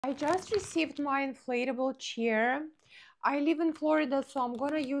I just received my inflatable chair. I live in Florida, so I'm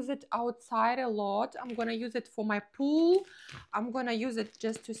gonna use it outside a lot. I'm gonna use it for my pool. I'm gonna use it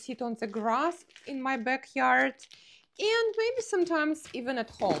just to sit on the grass in my backyard, and maybe sometimes even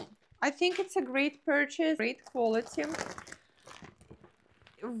at home. I think it's a great purchase, great quality,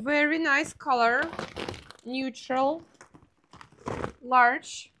 very nice color, neutral,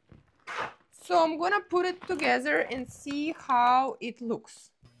 large. So I'm gonna put it together and see how it looks.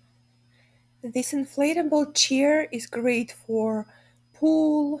 This inflatable chair is great for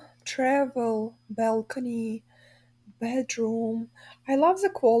pool, travel, balcony, bedroom. I love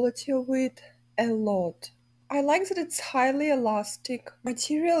the quality of it a lot. I like that it's highly elastic.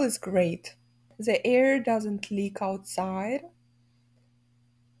 Material is great. The air doesn't leak outside.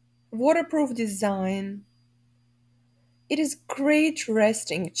 Waterproof design. It is great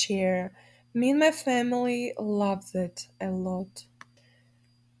resting chair. Me and my family loves it a lot.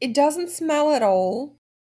 It doesn't smell at all.